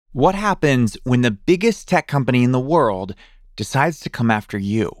What happens when the biggest tech company in the world decides to come after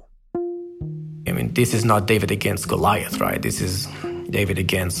you? I mean, this is not David against Goliath, right? This is David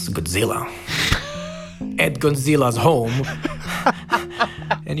against Godzilla. At Godzilla's home,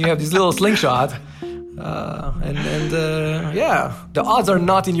 and you have this little slingshot, the odds are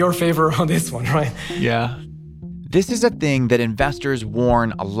not in your favor on this one, right? Yeah. This is a thing that investors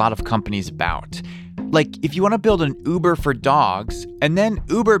warn a lot of companies about. Like, if you want to build an Uber for dogs, and then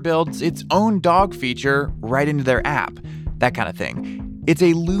Uber builds its own dog feature right into their app, that kind of thing. It's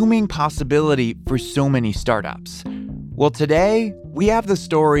a looming possibility for so many startups. Well, today, we have the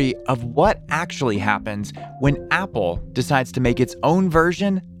story of what actually happens when Apple decides to make its own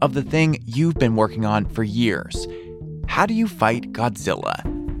version of the thing you've been working on for years. How do you fight Godzilla?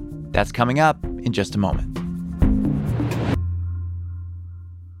 That's coming up in just a moment.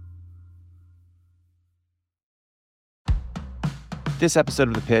 This episode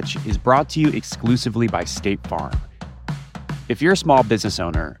of The Pitch is brought to you exclusively by State Farm. If you're a small business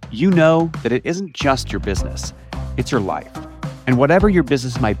owner, you know that it isn't just your business, it's your life. And whatever your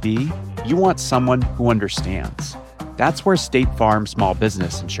business might be, you want someone who understands. That's where State Farm Small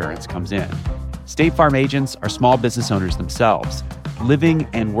Business Insurance comes in. State Farm agents are small business owners themselves, living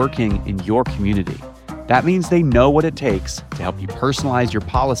and working in your community. That means they know what it takes to help you personalize your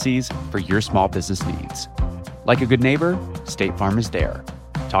policies for your small business needs. Like a good neighbor, State Farm is there.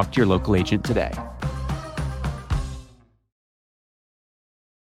 Talk to your local agent today.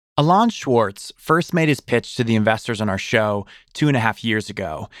 Alon Schwartz first made his pitch to the investors on our show 2.5 years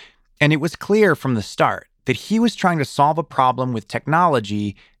ago, and it was clear from the start that he was trying to solve a problem with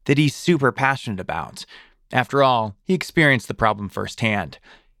technology that he's super passionate about. After all, he experienced the problem firsthand.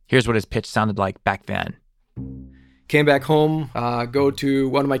 Here's what his pitch sounded like back then. Came back home, go to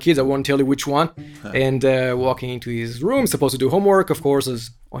one of my kids, I won't tell you which one, and walking into his room, supposed to do homework, of course, as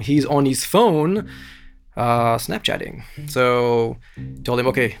he's on his phone, Snapchatting. So told him,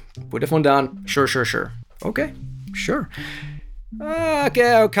 okay, put the phone down. Sure. Okay, sure.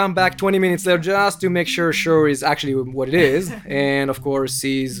 Okay, I'll come back 20 minutes later just to make sure is actually what it is. And of course,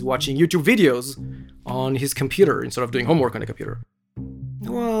 he's watching YouTube videos on his computer instead of doing homework on the computer.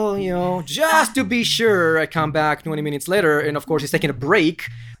 Well, just to be sure, I come back 20 minutes later, and of course, he's taking a break.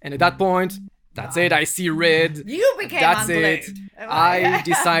 And at that point, that's it. I see red. You became That's unglued. it. I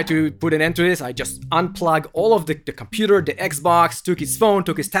decide to put an end to this. I just unplug all of the computer, the Xbox, took his phone,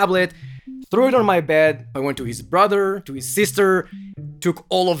 took his tablet, threw it on my bed. I went to his brother, to his sister, took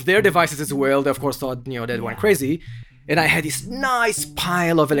all of their devices as well. They, of course, thought, they went crazy. And I had this nice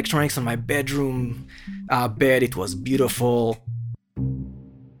pile of electronics on my bedroom bed. It was beautiful.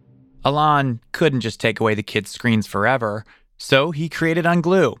 Alon couldn't just take away the kids' screens forever, so he created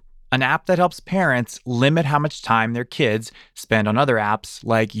Unglue, an app that helps parents limit how much time their kids spend on other apps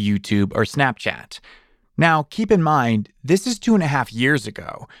like YouTube or Snapchat. Now, keep in mind, this is 2.5 years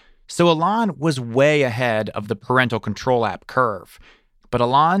ago, so Alon was way ahead of the parental control app curve. But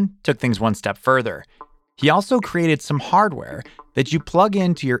Alon took things one step further. He also created some hardware that you plug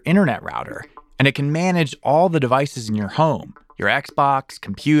into your internet router, and it can manage all the devices in your home, your Xbox,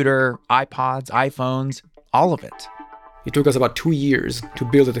 computer, iPods, iPhones, all of it. It took us about 2 years to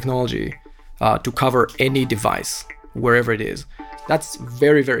build the technology to cover any device, wherever it is. That's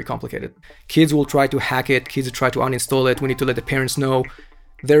very, very complicated. Kids will try to hack it. Kids will try to uninstall it. We need to let the parents know.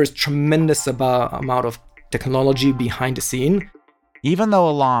 There is tremendous amount of technology behind the scene. Even though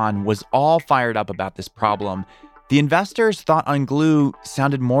Alon was all fired up about this problem, the investors thought Unglue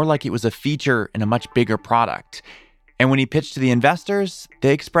sounded more like it was a feature in a much bigger product. And when he pitched to the investors,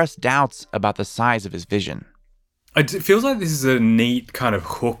 they expressed doubts about the size of his vision. It feels like this is a neat kind of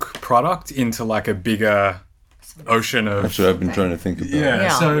hook product into like a bigger ocean of... That's what I've been trying to think about. Yeah,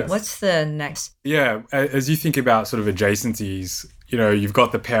 so what's the next? Yeah, as you think about sort of adjacencies, you've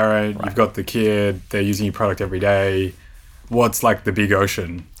got the parent, You've got the kid, they're using your product every day. What's like the big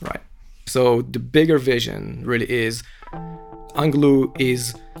ocean? Right. So the bigger vision really is Unglue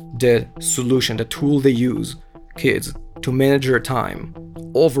is the solution, the tool they use, kids, to manage their time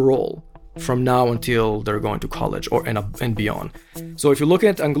overall from now until they're going to college and beyond. So if you look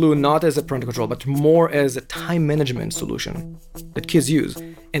at Unglue not as a parental control, but more as a time management solution that kids use,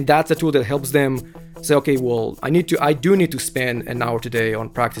 and that's a tool that helps them say, okay, well, I do need to spend an hour today on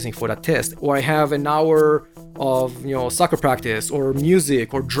practicing for that test, or I have an hour of soccer practice or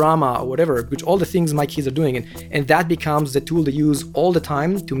music or drama or whatever, which all the things my kids are doing, and that becomes the tool they use all the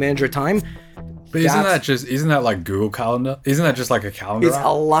time to manage their time. But isn't that like Google Calendar? Isn't that just like a calendar It's app? a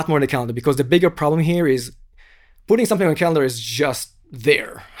lot more than a calendar, because the bigger problem here is putting something on a calendar is just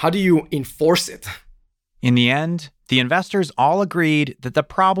there. How do you enforce it? In the end, the investors all agreed that the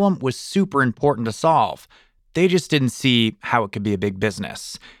problem was super important to solve. They just didn't see how it could be a big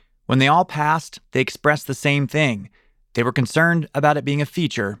business. When they all passed, they expressed the same thing. They were concerned about it being a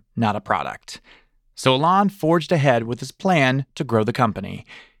feature, not a product. So Alon forged ahead with his plan to grow the company.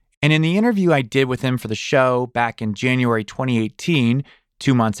 And in the interview I did with him for the show back in January 2018,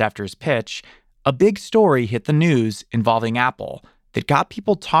 2 months after his pitch, a big story hit the news involving Apple that got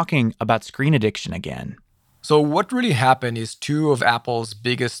people talking about screen addiction again. So what really happened is two of Apple's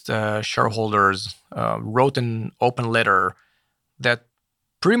biggest shareholders wrote an open letter that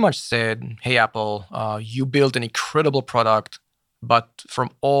pretty much said, hey, Apple, you built an incredible product, but from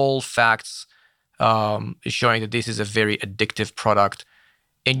all facts is showing that this is a very addictive product,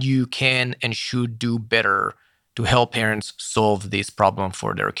 and you can and should do better to help parents solve this problem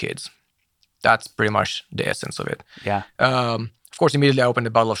for their kids. That's pretty much the essence of it. Yeah. Of course, immediately I opened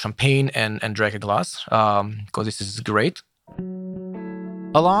a bottle of champagne and drank a glass because this is great.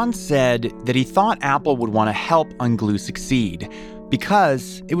 Alon said that he thought Apple would want to help Unglue succeed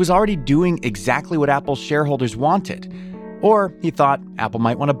because it was already doing exactly what Apple's shareholders wanted. Or he thought Apple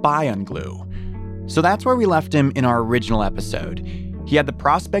might want to buy Unglue. So that's where we left him in our original episode. He had the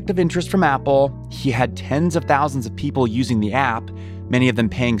prospect of interest from Apple. He had tens of thousands of people using the app, many of them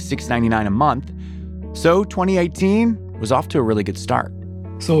paying $6.99 a month. So 2018 was off to a really good start.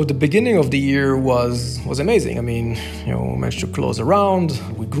 So the beginning of the year was amazing. I mean, we managed to close a round.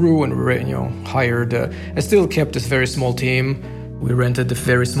 We grew and we hired. I still kept this very small team. We rented a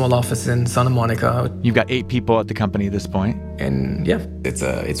very small office in Santa Monica. You've got 8 people at the company at this point. And yeah,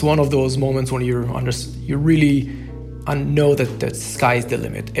 it's one of those moments when you really know that the sky's the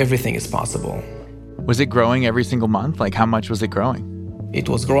limit. Everything is possible. Was it growing every single month? Like, how much was it growing? It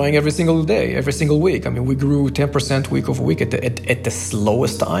was growing every single day, every single week. I mean, we grew 10% week over week at the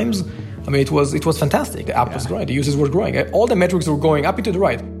slowest times. I mean, it was fantastic. The app was growing. The users were growing. All the metrics were going up and to the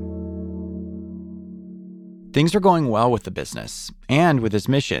right. Things are going well with the business and with his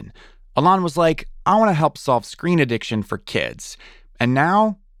mission. Alon was like, I want to help solve screen addiction for kids. And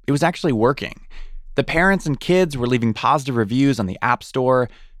now it was actually working. The parents and kids were leaving positive reviews on the App Store.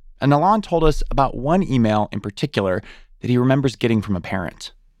 And Alon told us about one email in particular that he remembers getting from a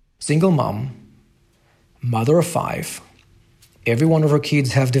parent. Single mom, mother of 5. Every one of her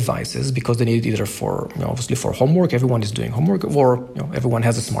kids have devices because they need it either for, obviously for homework. Everyone is doing homework, or everyone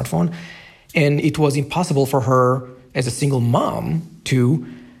has a smartphone. And it was impossible for her as a single mom to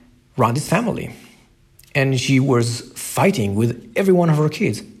run this family. And she was fighting with every one of her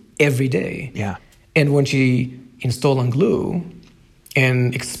kids every day. Yeah. And when she installed Unglue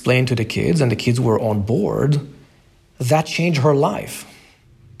and explained to the kids, and the kids were on board, that changed her life.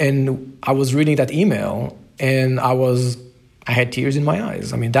 And I was reading that email and I had tears in my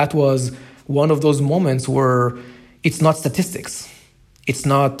eyes. I mean, that was one of those moments where it's not statistics. It's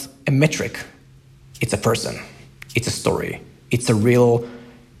not a metric. It's a person. It's a story. It's a real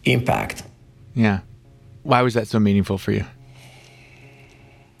impact. Yeah. Why was that so meaningful for you?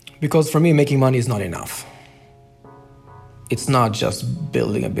 Because for me, making money is not enough. It's not just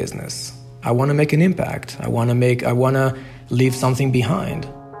building a business. I want to make an impact. I want to leave something behind.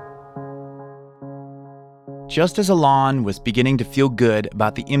 Just as Alon was beginning to feel good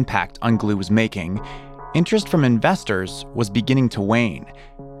about the impact Unglue was making, interest from investors was beginning to wane,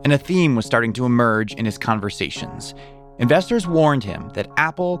 and a theme was starting to emerge in his conversations. Investors warned him that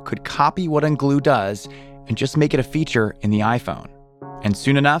Apple could copy what Unglue does and just make it a feature in the iPhone. And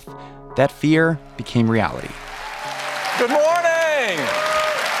soon enough, that fear became reality. Good morning!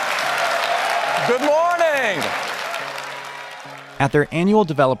 Good morning! At their annual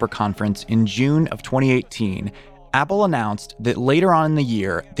developer conference in June of 2018, Apple announced that later on in the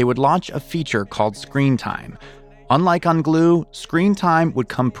year, they would launch a feature called Screen Time. Unlike Unglue, Screen Time would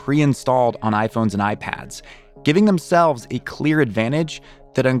come pre-installed on iPhones and iPads, giving themselves a clear advantage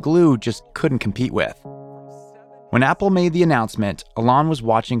that Unglue just couldn't compete with. When Apple made the announcement, Alon was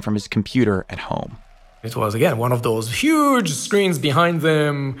watching from his computer at home. It was, again, one of those huge screens behind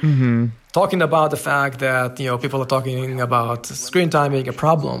them, talking about the fact that, people are talking about screen time being a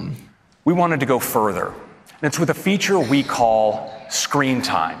problem. We wanted to go further, and it's with a feature we call Screen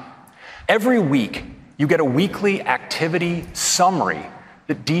Time. Every week, you get a weekly activity summary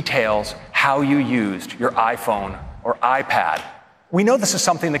that details how you used your iPhone or iPad. We know this is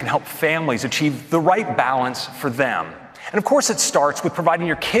something that can help families achieve the right balance for them. And of course, it starts with providing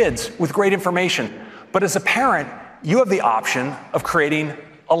your kids with great information. But as a parent, you have the option of creating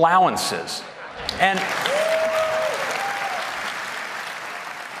allowances. And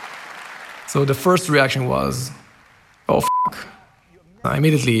so the first reaction was, oh, f***. I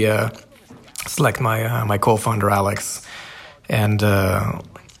immediately select my co-founder Alex, and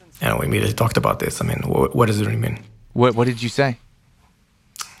we immediately talked about this. I mean, what does it really mean? What did you say?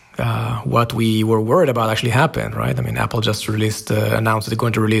 What we were worried about actually happened, right? I mean, Apple just announced they're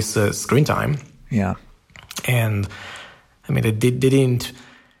going to release screen time. Yeah. And I mean, they didn't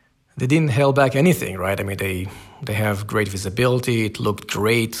hold back anything, right? I mean, they have great visibility. It looked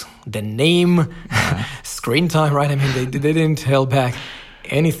great. The name, screen time, right? I mean, they didn't hold back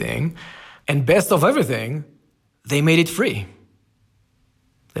anything. And best of everything, they made it free.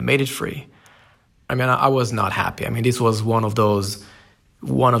 They made it free. I mean, I was not happy. I mean, this was one of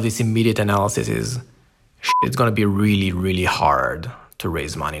these immediate analyses is, it's going to be really, really hard to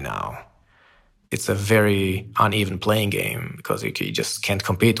raise money now. It's a very uneven playing game because you just can't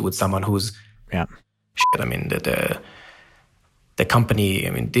compete with someone who's I mean, the company,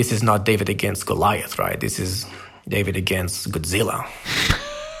 I mean, this is not David against Goliath, right? This is David against Godzilla.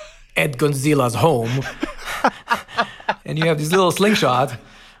 At Godzilla's home. And you have this little slingshot.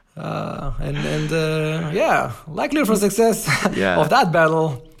 Likelihood for success of that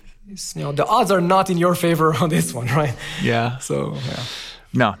battle is, the odds are not in your favor on this one, right? Yeah. So, yeah.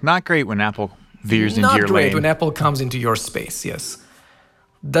 No, not great when Apple veers into your lane. Not great when Apple comes into your space, yes.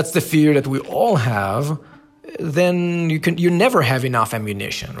 That's the fear that we all have. Then you never have enough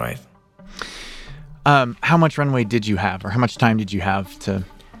ammunition, right? How much runway did you have, or how much time did you have to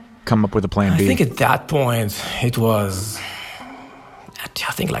come up with a plan B? I think at that point it was,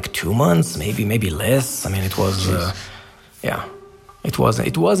 like 2 months, maybe less. I mean, it was, it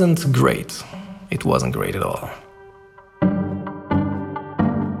wasn't great. It wasn't great at all.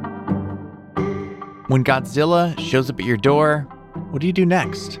 When Godzilla shows up at your door, what do you do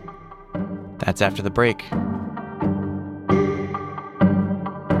next? That's after the break.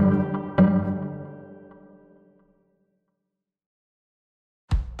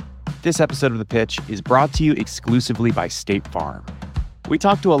 This episode of The Pitch is brought to you exclusively by State Farm. We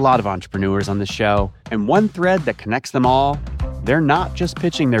talk to a lot of entrepreneurs on this show, and one thread that connects them all, they're not just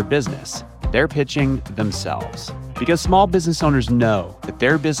pitching their business, they're pitching themselves. Because small business owners know that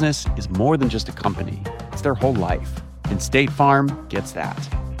their business is more than just a company, it's their whole life. And State Farm gets that.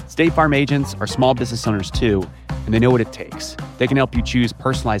 State Farm agents are small business owners too, and they know what it takes. They can help you choose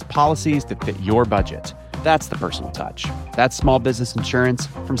personalized policies that fit your budget. That's the personal touch. That's small business insurance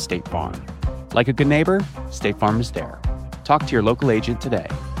from State Farm. Like a good neighbor, State Farm is there. Talk to your local agent today.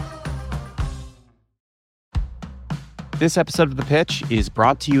 This episode of The Pitch is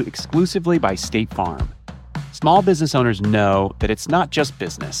brought to you exclusively by State Farm. Small business owners know that it's not just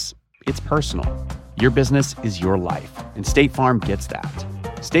business, it's personal. Your business is your life, and State Farm gets that.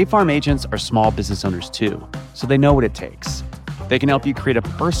 State Farm agents are small business owners too, so they know what it takes. They can help you create a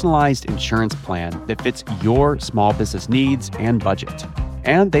personalized insurance plan that fits your small business needs and budget.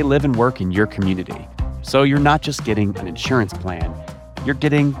 And they live and work in your community. So you're not just getting an insurance plan, you're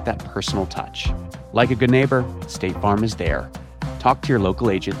getting that personal touch. Like a good neighbor, State Farm is there. Talk to your local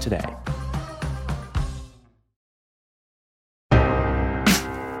agent today.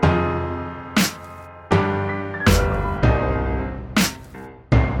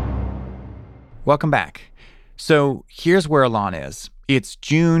 Welcome back. So here's where Alon is. It's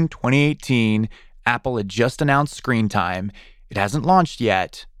June 2018. Apple had just announced screen time. It hasn't launched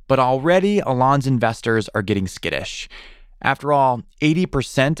yet, but already Alon's investors are getting skittish. After all,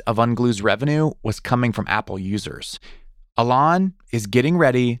 80% of Unglue's revenue was coming from Apple users. Alon is getting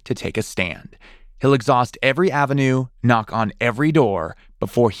ready to take a stand. He'll exhaust every avenue, knock on every door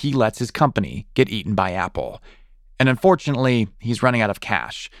before he lets his company get eaten by Apple. And unfortunately, he's running out of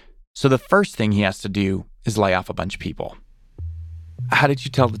cash. So the first thing he has to do is lay off a bunch of people. How did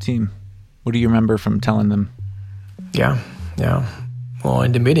you tell the team? What do you remember from telling them? Yeah. Well,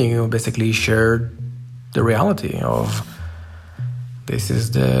 in the meeting, we basically shared the reality of this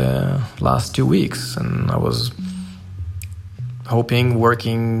is the last 2 weeks, and I was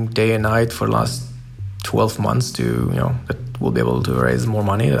working day and night for the last 12 months to, that we'll be able to raise more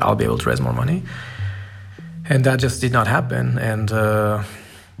money, that I'll be able to raise more money. And that just did not happen. And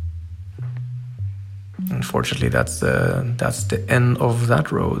unfortunately, that's the end of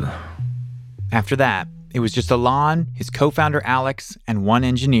that road. After that, it was just Alon, his co-founder Alex, and one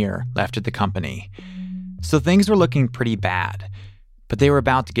engineer left at the company. So things were looking pretty bad, but they were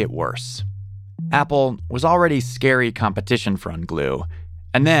about to get worse. Apple was already scary competition for Unglue,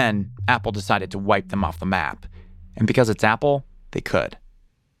 and then Apple decided to wipe them off the map. And because it's Apple, they could.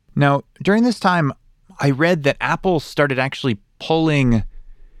 Now, during this time, I read that Apple started actually pulling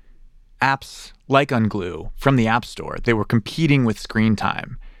apps like Unglue from the App Store. They were competing with screen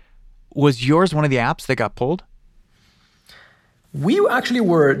time. Was yours one of the apps that got pulled? We actually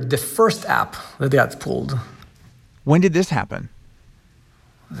were the first app that got pulled. When did this happen?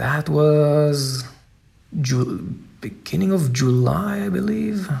 That was beginning of July, I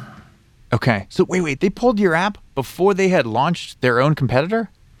believe. Okay. So wait, they pulled your app before they had launched their own competitor?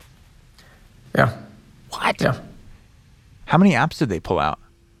 Yeah. What? Yeah. How many apps did they pull out?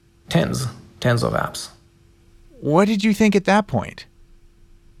 Tens of apps. What did you think at that point?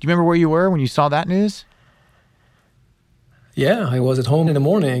 Do you remember where you were when you saw that news? Yeah, I was at home in the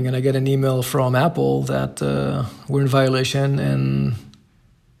morning and I get an email from Apple that we're in violation and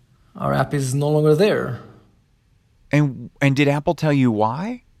our app is no longer there. And did Apple tell you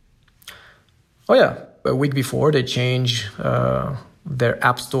why? Oh yeah, a week before they changed their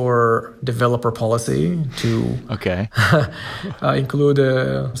App Store developer policy to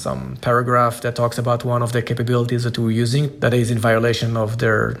include some paragraph that talks about one of the capabilities that we're using that is in violation of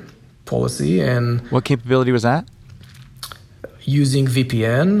their policy. And what capability was that? Using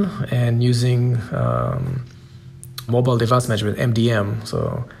VPN and using mobile device management, MDM.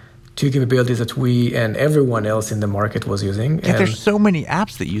 So two capabilities that we and everyone else in the market was using. Yeah, there's so many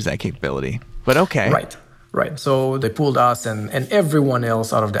apps that use that capability. But okay. Right. So they pulled us and everyone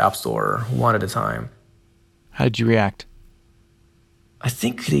else out of the App Store one at a time. How did you react? I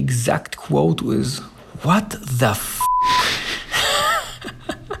think the exact quote was, "What the f***?"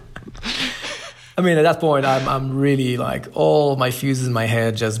 I mean, at that point, I'm really like all my fuses in my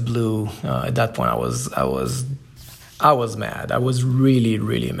head just blew. At that point, I was mad. I was really,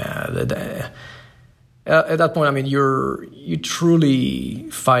 really mad. At that point, I mean, you're truly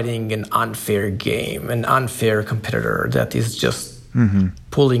fighting an unfair game, an unfair competitor that is just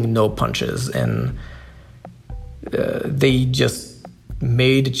pulling no punches, and they just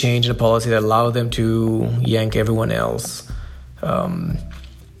made a change in the policy that allowed them to yank everyone else.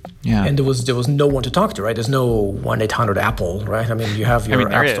 Yeah. And there was no one to talk to, right? There's no 1-800-APPLE, right? I mean, you have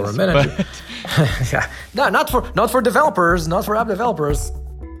your App Store manager. Yeah. No, not for developers, not for app developers.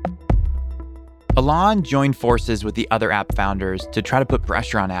 Alon joined forces with the other app founders to try to put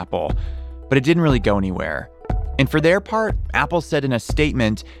pressure on Apple, but it didn't really go anywhere. And for their part, Apple said in a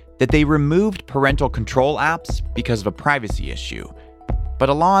statement that they removed parental control apps because of a privacy issue. But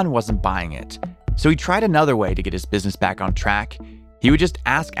Alon wasn't buying it. So he tried another way to get his business back on track. He would just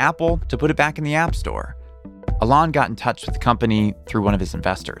ask Apple to put it back in the App Store. Alon got in touch with the company through one of his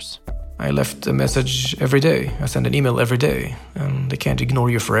investors. I left a message every day. I send an email every day, and they can't ignore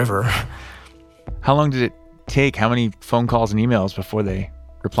you forever. How long did it take? How many phone calls and emails before they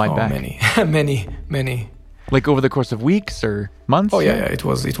replied back? Many. Like over the course of weeks or months? Oh yeah. It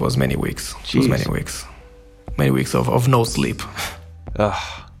was many weeks. Jeez. It was many weeks. Many weeks of no sleep.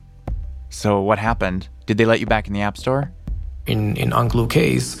 Ugh. So what happened? Did they let you back in the App Store? In Unglu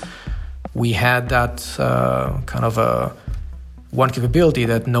case, we had that kind of a one capability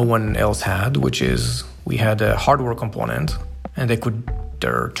that no one else had, which is we had a hardware component, and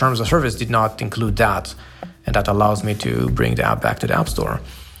their terms of service did not include that, and that allows me to bring the app back to the App Store.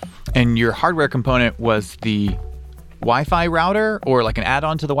 And your hardware component was the Wi-Fi router, or like an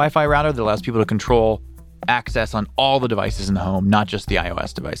add-on to the Wi-Fi router that allows people to control access on all the devices in the home, not just the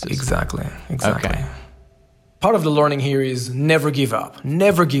iOS devices. Exactly. Okay. Part of the learning here is never give up.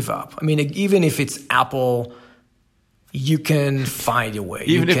 Never give up. I mean, even if it's Apple, you can find your way.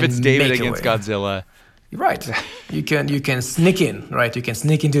 Even if it's David against Godzilla. Right. You can sneak in, right? You can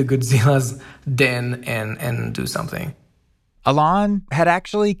sneak into Godzilla's den and do something. Alon had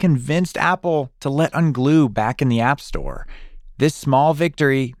actually convinced Apple to let Unglu back in the App Store. This small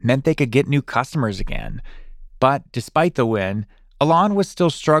victory meant they could get new customers again. But despite the win, Alon was still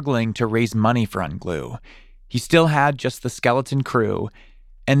struggling to raise money for Unglu. He still had just the skeleton crew,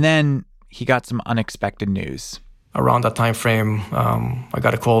 and then he got some unexpected news. Around that time frame, I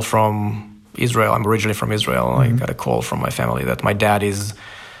got a call from Israel. I'm originally from Israel. I got a call from my family that my dad is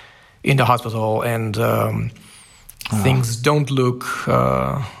in the hospital, and things don't look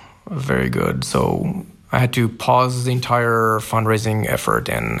very good. So I had to pause the entire fundraising effort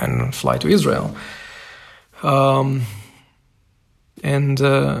and fly to Israel.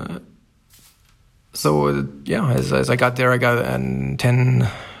 So as I got there, it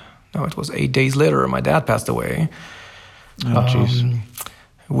was 8 days later, my dad passed away. Oh, jeez.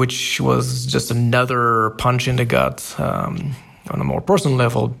 Which was just another punch in the gut. On a more personal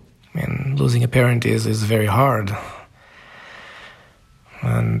level, I mean, losing a parent is very hard.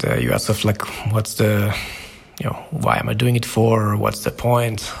 And you ask yourself, like, what's the, why am I doing it for? What's the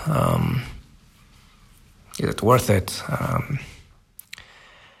point? Is it worth it?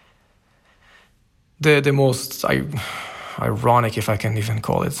 The most ironic, if I can even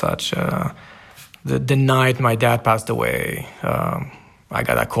call it such, the night my dad passed away, I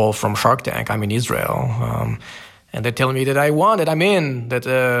got a call from Shark Tank. I'm in Israel. And they're telling me that I won, that I'm in, that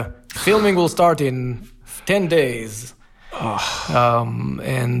filming will start in 10 days.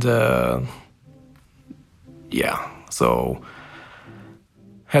 So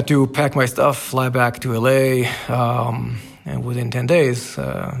had to pack my stuff, fly back to LA, and within 10 days,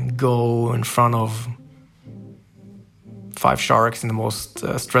 go in front of 5 sharks in the most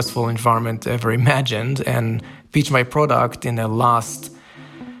stressful environment ever imagined and pitch my product in the last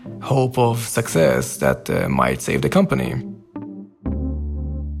hope of success that might save the company.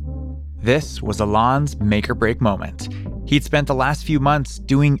 This was Alon's make-or-break moment. He'd spent the last few months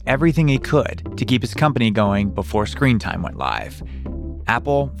doing everything he could to keep his company going before Screen Time went live.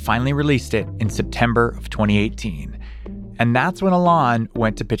 Apple finally released it in September of 2018. And that's when Alon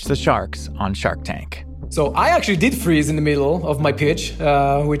went to pitch the sharks on Shark Tank. So I actually did freeze in the middle of my pitch,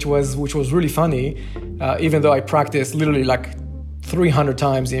 which was really funny, even though I practiced literally like 300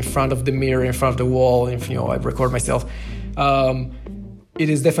 times in front of the mirror, in front of the wall, I record myself. It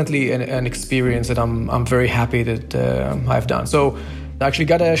is definitely an experience that I'm very happy that I've done. So I actually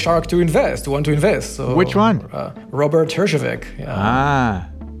got a shark to want to invest. So, which one? Robert Herjavec.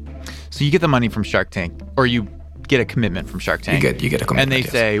 So you get the money from Shark Tank, or you get a commitment from Shark Tank. You get a commitment. And they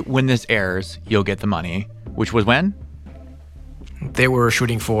say, when this airs, you'll get the money, which was when? They were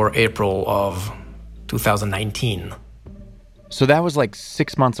shooting for April of 2019. So that was like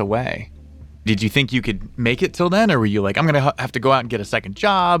 6 months away. Did you think you could make it till then? Or were you like, I'm going to have to go out and get a second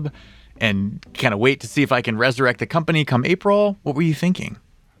job and kind of wait to see if I can resurrect the company come April? What were you thinking?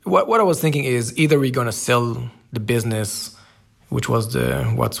 What I was thinking is either we're going to sell the business, which was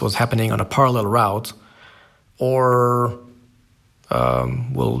what was happening on a parallel route, or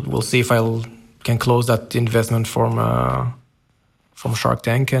we'll see if I can close that investment from Shark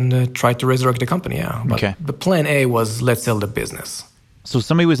Tank and try to resurrect the company. Yeah, but okay. The plan A was let's sell the business. So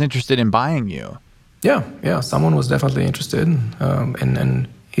somebody was interested in buying you. Yeah, someone was definitely interested, and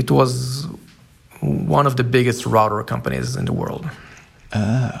it was one of the biggest router companies in the world.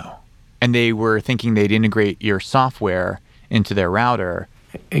 Oh, and they were thinking they'd integrate your software into their router.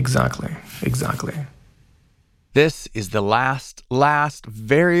 Exactly. This is the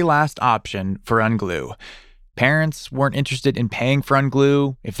very last option for Unglue. Parents weren't interested in paying for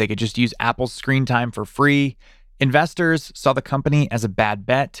Unglue if they could just use Apple's Screen Time for free. Investors saw the company as a bad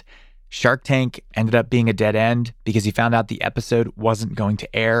bet. Shark Tank ended up being a dead end because he found out the episode wasn't going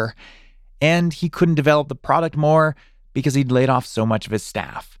to air. And he couldn't develop the product more because he'd laid off so much of his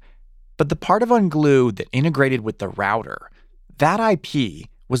staff. But the part of Unglue that integrated with the router, that IP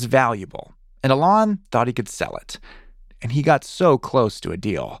was valuable. And Alon thought he could sell it. And he got so close to a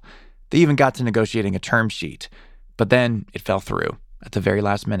deal. They even got to negotiating a term sheet. But then it fell through at the very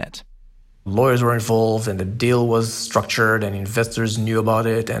last minute. Lawyers were involved, and the deal was structured, and investors knew about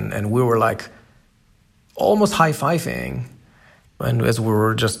it, and we were like almost high-fiving. And as we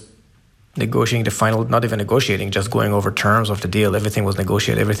were just negotiating the final, not even negotiating, just going over terms of the deal, everything was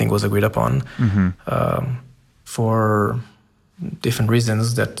negotiated, everything was agreed upon for different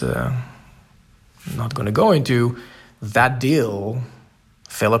reasons that I'm not going to go into. That deal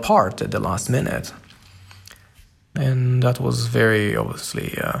fell apart at the last minute. And that was very,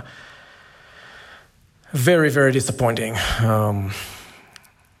 obviously, very, very disappointing.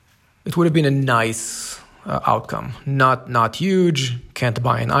 It would have been a nice outcome. Not huge, can't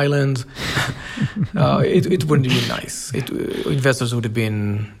buy an island. It wouldn't be nice. Investors would have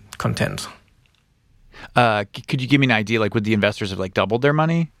been content. Could you give me an idea, like would the investors have like doubled their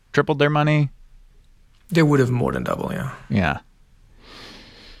money, tripled their money? They would have more than double, yeah. Yeah.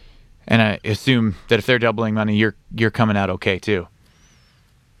 And I assume that if they're doubling money, you're coming out okay too.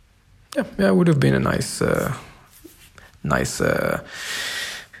 Yeah, it would have been a nice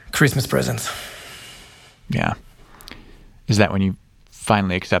Christmas present. Yeah. Is that when you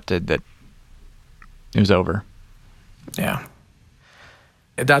finally accepted that it was over? Yeah.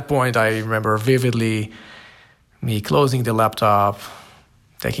 At that point, I remember vividly me closing the laptop,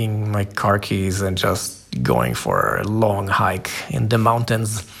 taking my car keys, and just going for a long hike in the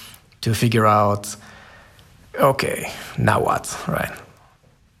mountains to figure out, okay, now what, right?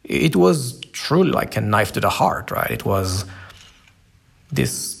 It was truly like a knife to the heart, right? It was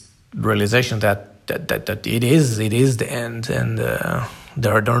this realization that it is the end, and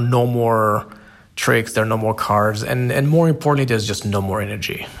there are no more tricks, there are no more cards, and more importantly, there's just no more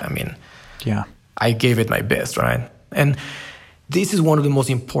energy. I mean, yeah, I gave it my best, right? And this is one of the most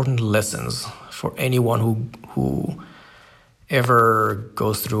important lessons for anyone who ever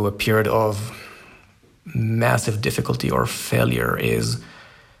goes through a period of massive difficulty or failure is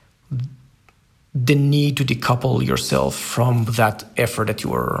the need to decouple yourself from that effort that you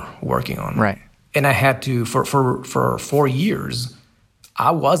were working on. Right. And I had to, for 4 years,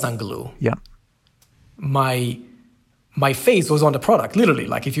 I was on glue. Yeah. My face was on the product, literally.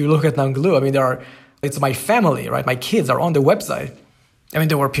 Like if you look at Unglue, I mean, it's my family, right? My kids are on the website. I mean,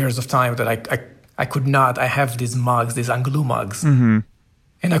 there were periods of time that I could not, I have these mugs, these Unglue mugs. Mm-hmm.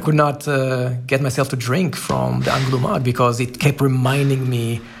 And I could not get myself to drink from the Unglue mug because it kept reminding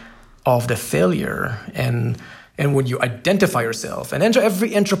me of the failure. And when you identify yourself, and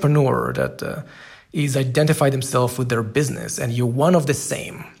every entrepreneur that is identify themselves with their business, and you're one of the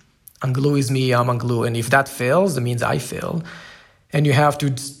same. Unglue is me, I'm Unglue. And if that fails, that means I failed. And you have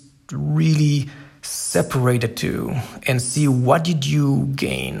to really separate the two and see what did you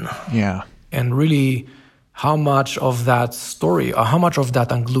gain. Yeah. And really how much of that story or how much of that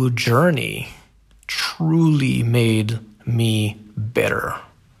Unglue journey truly made me better.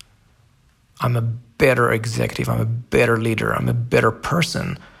 I'm a better executive. I'm a better leader. I'm a better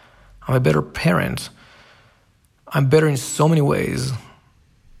person. I'm a better parent. I'm better in so many ways.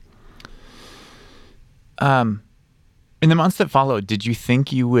 In the months that followed, did you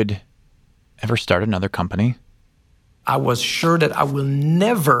think you would ever start another company? I was sure that I will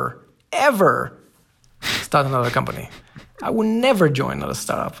never, ever start another company. I will never join another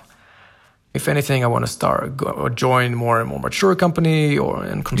startup. If anything, I want to start or join more and more mature company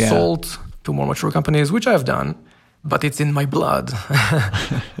and consult to more mature companies, which I've done, but it's in my blood.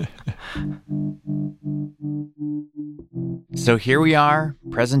 So here we are,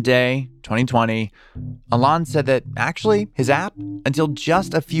 present day, 2020. Alon said that actually his app, until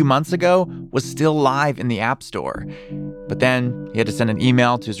just a few months ago, was still live in the App Store. But then he had to send an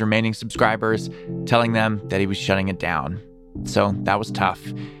email to his remaining subscribers telling them that he was shutting it down. So that was tough.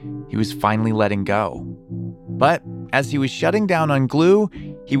 He was finally letting go. But as he was shutting down Unglue,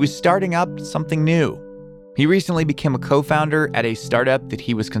 he was starting up something new. He recently became a co-founder at a startup that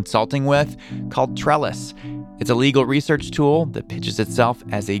he was consulting with called Trellis. It's a legal research tool that pitches itself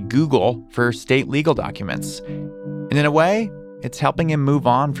as a Google for state legal documents. And in a way, it's helping him move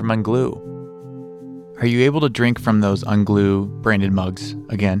on from Unglue. Are you able to drink from those Unglue branded mugs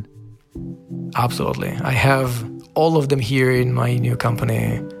again? Absolutely. I have all of them here in my new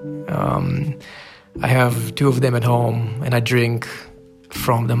company. I have 2 of them at home, and I drink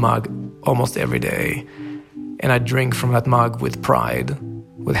from the mug almost every day. And I drink from that mug with pride,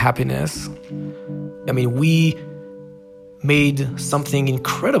 with happiness. I mean, we made something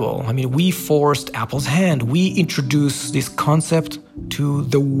incredible. I mean, we forced Apple's hand. We introduced this concept to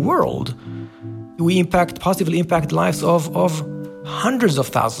the world. We positively impact lives of hundreds of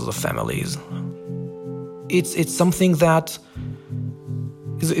thousands of families. It's something that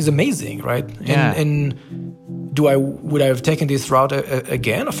is amazing, right? Yeah. And would I have taken this route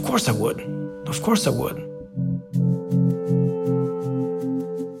again? Of course I would. Of course I would.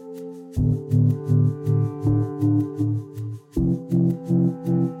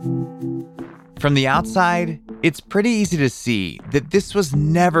 From the outside, it's pretty easy to see that this was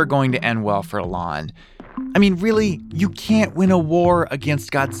never going to end well for Alon. I mean, really, you can't win a war against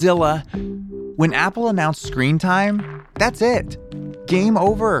Godzilla. When Apple announced Screen Time, that's it. Game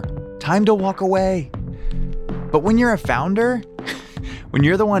over. Time to walk away. But when you're a founder, when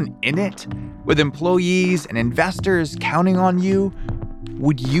you're the one in it, with employees and investors counting on you,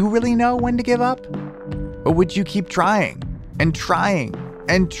 would you really know when to give up? Or would you keep trying and trying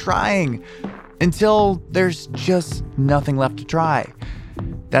and trying until there's just nothing left to try?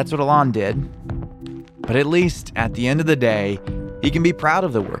 That's what Alon did. But at least at the end of the day, he can be proud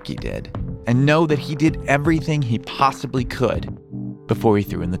of the work he did and know that he did everything he possibly could before he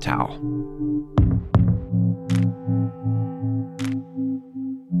threw in the towel.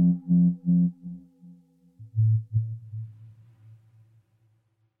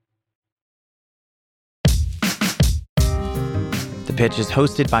 The Pitch is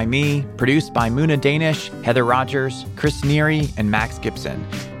hosted by me, produced by Muna Danish, Heather Rogers, Chris Neary, and Max Gibson.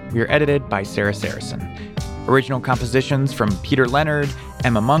 We are edited by Sarah Saracen. Original compositions from Peter Leonard,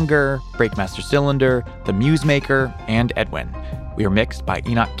 Emma Munger, Breakmaster Cylinder, The Musemaker, and Edwin. We are mixed by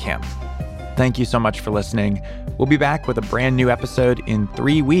Enoch Kim. Thank you so much for listening. We'll be back with a brand new episode in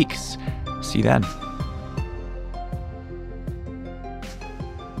 3 weeks. See you then.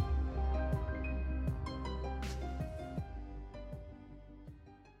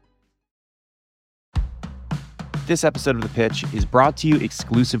 This episode of The Pitch is brought to you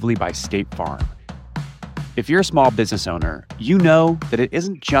exclusively by State Farm. If you're a small business owner, you know that it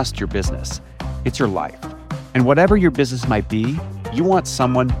isn't just your business, it's your life. And whatever your business might be, you want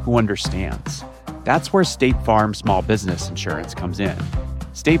someone who understands. That's where State Farm Small Business Insurance comes in.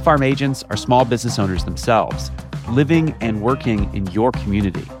 State Farm agents are small business owners themselves, living and working in your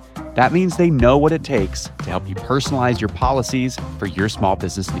community. That means they know what it takes to help you personalize your policies for your small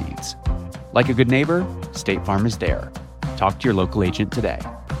business needs. Like a good neighbor, State Farm is there. Talk to your local agent today.